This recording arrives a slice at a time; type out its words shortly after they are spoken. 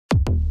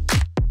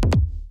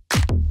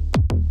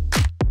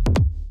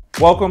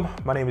Welcome,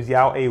 my name is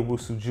Yao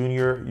Owusu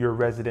Jr., your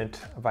resident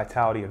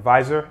Vitality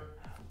Advisor.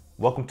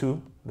 Welcome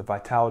to the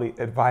Vitality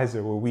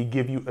Advisor, where we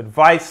give you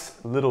advice,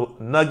 little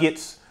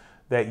nuggets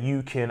that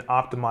you can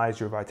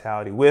optimize your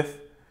vitality with.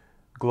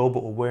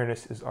 Global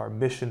awareness is our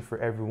mission for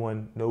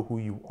everyone. Know who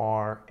you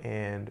are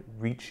and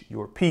reach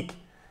your peak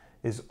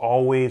is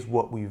always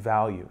what we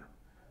value.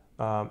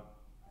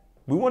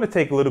 We want to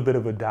take a little bit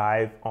of a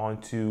dive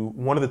onto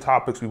one of the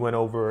topics we went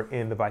over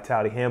in the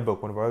Vitality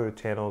Handbook, one of our other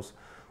channels,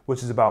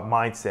 which is about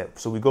mindset.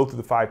 So we go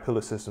through the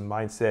 5-pillar system: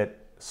 mindset,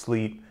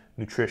 sleep,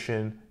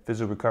 nutrition,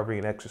 physical recovery,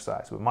 and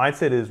exercise. But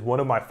mindset is one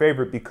of my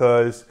favorite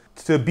because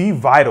to be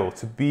vital,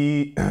 to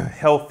be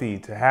healthy,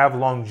 to have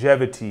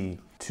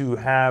longevity, to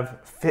have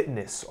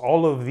fitness,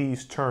 all of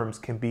these terms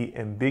can be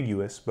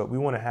ambiguous, but we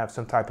want to have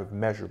some type of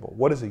measurable.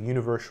 What is a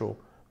universal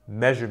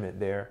measurement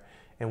there?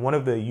 And one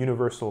of the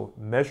universal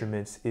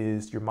measurements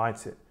is your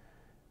mindset.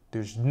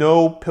 There's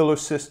no pillar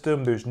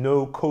system, there's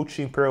no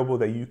coaching parable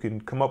that you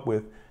can come up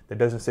with that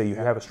doesn't say you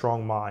have a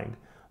strong mind.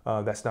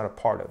 That's not a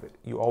part of it.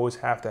 You always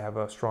have to have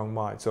a strong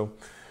mind. So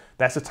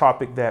that's a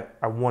topic that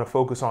I want to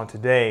focus on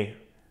today.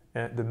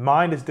 The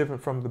mind is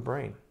different from the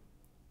brain.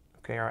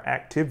 Okay, our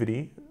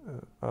activity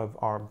of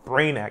our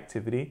brain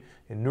activity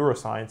in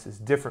neuroscience is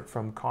different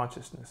from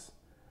consciousness.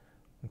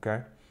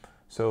 Okay,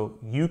 so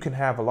you can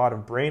have a lot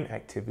of brain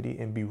activity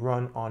and be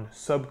run on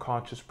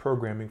subconscious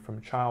programming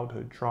from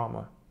childhood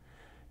trauma.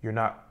 You're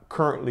not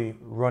currently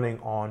running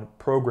on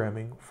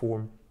programming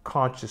for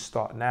conscious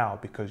thought now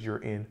because you're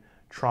in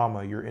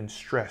trauma, you're in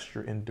stress,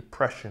 you're in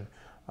depression,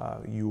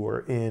 you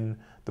are in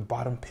the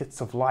bottom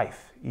pits of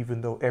life,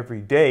 even though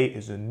every day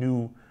is a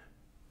new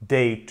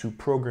day to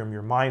program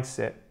your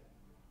mindset,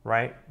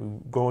 right? We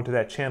go into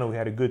that channel, we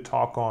had a good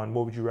talk on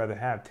what would you rather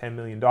have, $10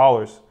 million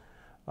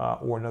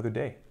or another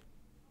day.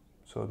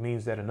 So it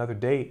means that another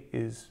day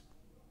is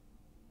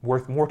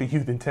worth more to you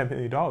than $10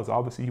 million.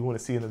 Obviously you want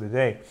to see another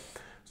day.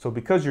 So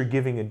because you're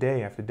giving a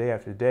day after day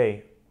after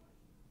day,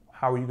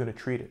 how are you going to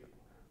treat it?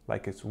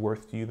 Like it's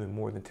worth to you than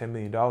more than $10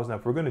 million. Now,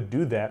 if we're going to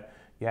do that,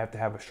 you have to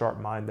have a sharp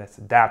mind that's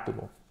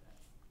adaptable.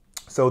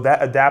 So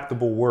that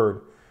adaptable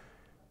word,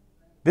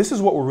 this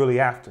is what we're really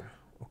after,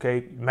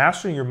 okay?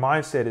 Mastering your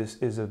mindset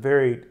is a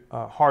very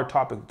hard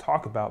topic to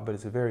talk about, but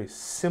it's a very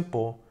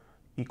simple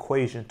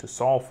equation to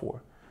solve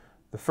for.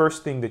 The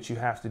first thing that you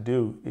have to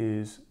do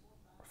is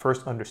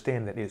first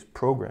understand that is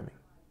programming.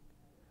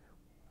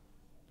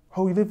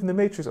 Oh, you live in the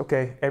matrix.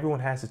 Okay, everyone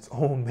has its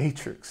own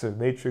matrix, a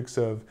matrix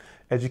of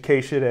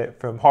education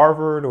from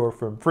Harvard or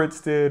from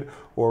Princeton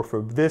or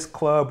from this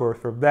club or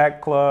from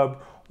that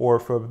club or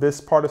from this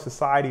part of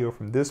society or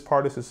from this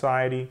part of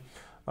society.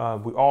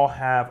 We all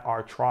have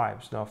our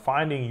tribes. Now,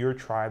 finding your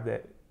tribe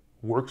that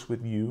works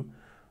with you,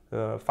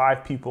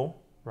 5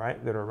 people,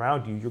 right, that are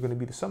around you, you're going to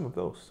be the sum of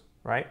those,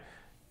 right?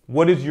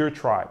 What is your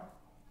tribe?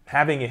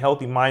 Having a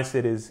healthy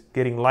mindset is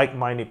getting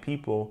like-minded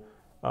people.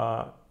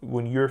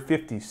 When you're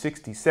 50,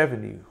 60,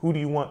 70, who do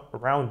you want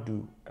around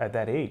you at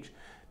that age?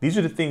 These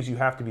are the things you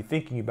have to be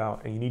thinking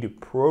about, and you need to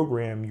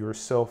program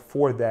yourself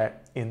for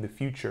that in the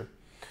future.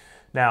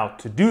 Now,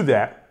 to do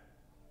that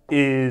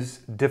is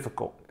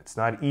difficult. It's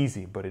not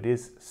easy, but it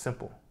is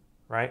simple,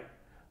 right?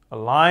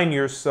 Align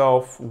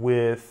yourself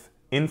with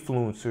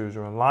influencers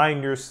or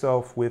align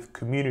yourself with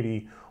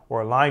community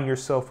or align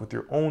yourself with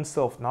your own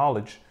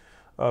self-knowledge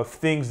of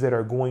things that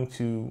are going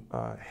to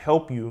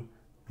help you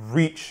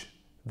reach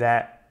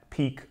that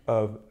peak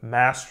of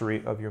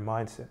mastery of your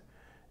mindset.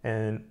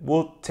 And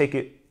we'll take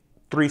it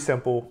 3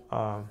 simple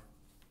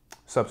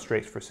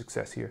substrates for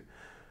success here.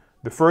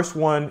 The first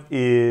one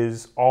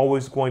is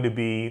always going to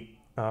be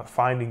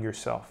finding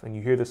yourself. And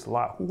you hear this a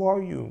lot. Who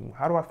are you?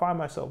 How do I find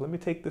myself? Let me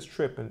take this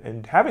trip.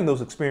 And having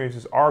those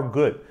experiences are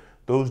good.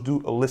 Those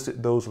do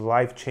elicit those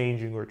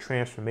life-changing or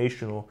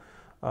transformational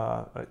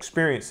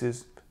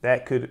experiences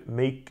that could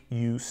make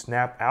you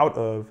snap out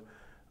of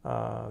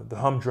the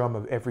humdrum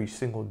of every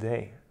single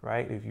day,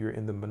 right? If you're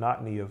in the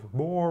monotony of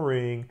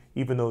boring,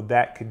 even though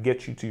that could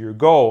get you to your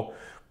goal,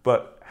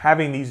 but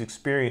having these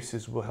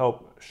experiences will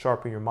help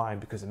sharpen your mind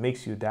because it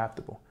makes you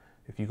adaptable.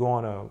 If you go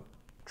on a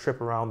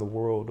trip around the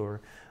world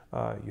or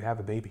you have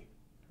a baby,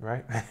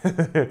 right?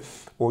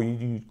 Or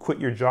you quit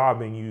your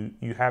job and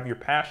you have your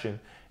passion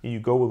and you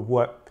go with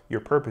what your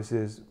purpose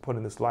is put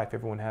in this life.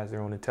 Everyone has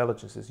their own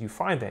intelligences. You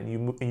find that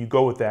and you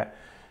go with that.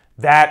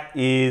 That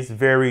is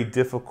very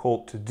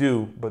difficult to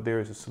do, but there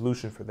is a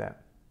solution for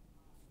that.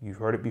 You've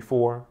heard it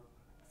before.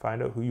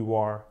 Find out who you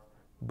are,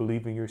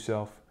 believe in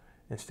yourself,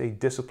 and stay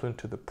disciplined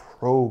to the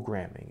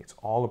programming. It's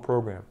all a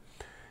program.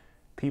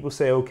 People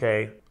say,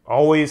 okay,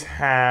 always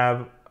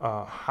have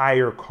a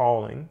higher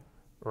calling,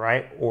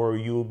 right? Or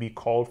you'll be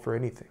called for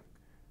anything,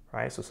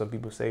 right? So some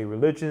people say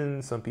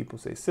religion, some people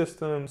say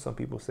system, some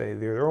people say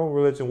they're their own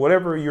religion.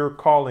 Whatever your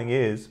calling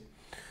is,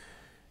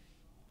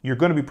 you're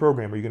going to be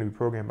programmed. Are you going to be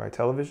programmed by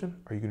television?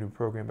 Are you going to be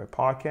programmed by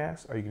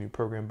podcasts? Are you going to be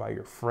programmed by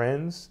your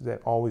friends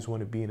that always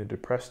want to be in a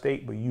depressed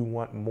state, but you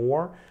want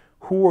more?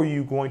 Who are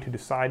you going to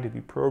decide to be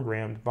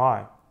programmed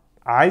by?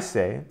 I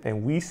say,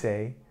 and we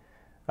say,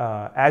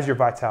 as your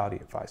vitality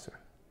advisor,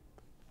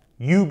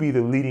 You be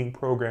the leading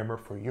programmer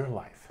for your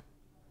life.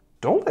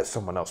 Don't let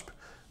someone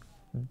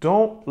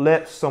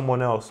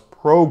else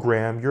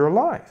program your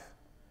life.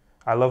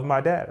 I love my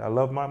dad. I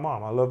love my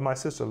mom. I love my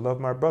sister. I love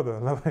my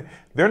brother.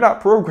 They're not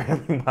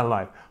programming my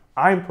life.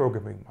 I'm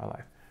programming my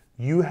life.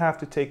 You have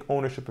to take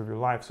ownership of your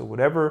life. So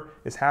whatever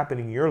is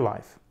happening in your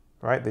life,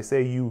 right? They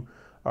say you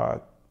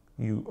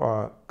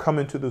come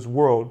into this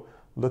world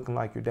looking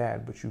like your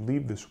dad, but you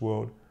leave this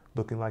world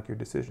looking like your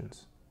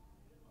decisions.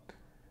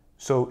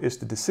 So it's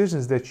the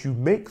decisions that you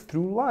make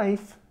through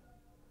life.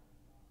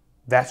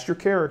 That's your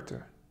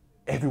character.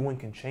 Everyone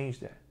can change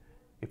that.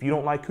 If you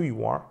don't like who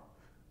you are,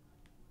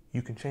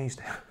 you can change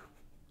that,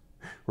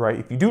 right?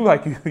 If you do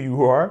like who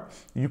you are,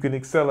 you can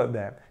excel at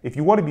that. If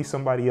you want to be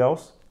somebody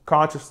else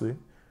consciously,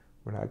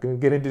 we're not going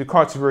to get into the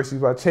controversy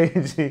about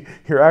changing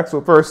your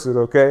actual person,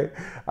 okay?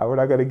 We're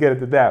not going to get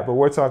into that, but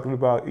we're talking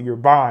about your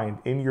mind,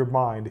 in your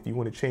mind, if you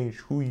want to change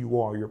who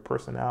you are, your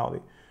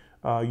personality,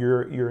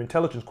 your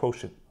intelligence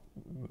quotient,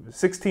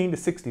 16 to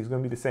 60 is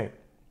going to be the same.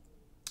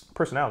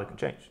 Personality can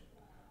change.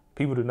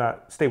 People do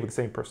not stay with the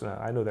same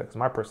personality. I know that because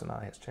my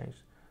personality has changed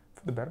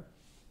for the better,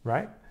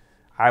 right?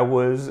 I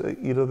was,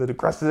 the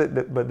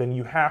aggressive, but then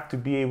you have to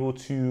be able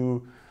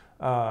to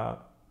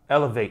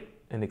elevate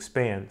and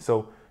expand.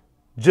 So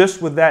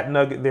just with that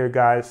nugget there,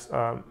 guys,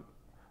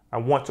 I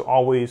want to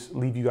always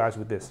leave you guys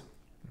with this.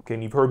 Okay,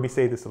 and you've heard me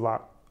say this a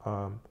lot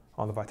on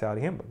the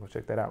Vitality Handbook. Go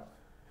check that out.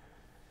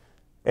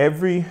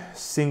 Every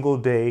single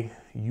day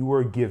you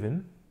are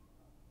given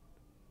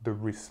the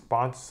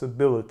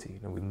responsibility.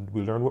 Now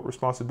we learned what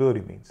responsibility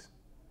means.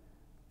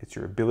 It's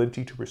your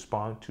ability to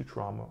respond to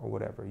trauma or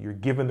whatever. You're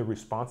given the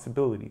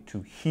responsibility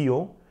to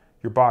heal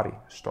your body,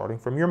 starting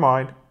from your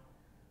mind,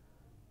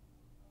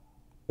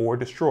 or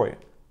destroy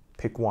it.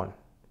 Pick one.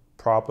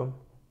 Problem,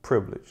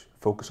 privilege.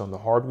 Focus on the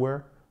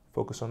hardware,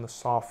 focus on the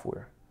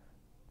software.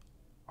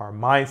 Our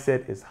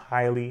mindset is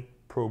highly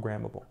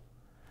programmable.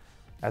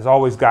 As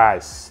always,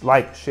 guys,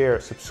 like, share,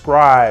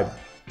 subscribe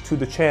to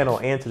the channel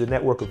and to the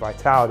Network of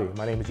Vitality.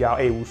 My name is Yao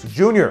A. Wusu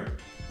Jr.,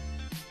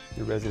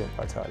 your resident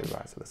Vitality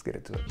Advisor. Let's get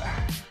into it.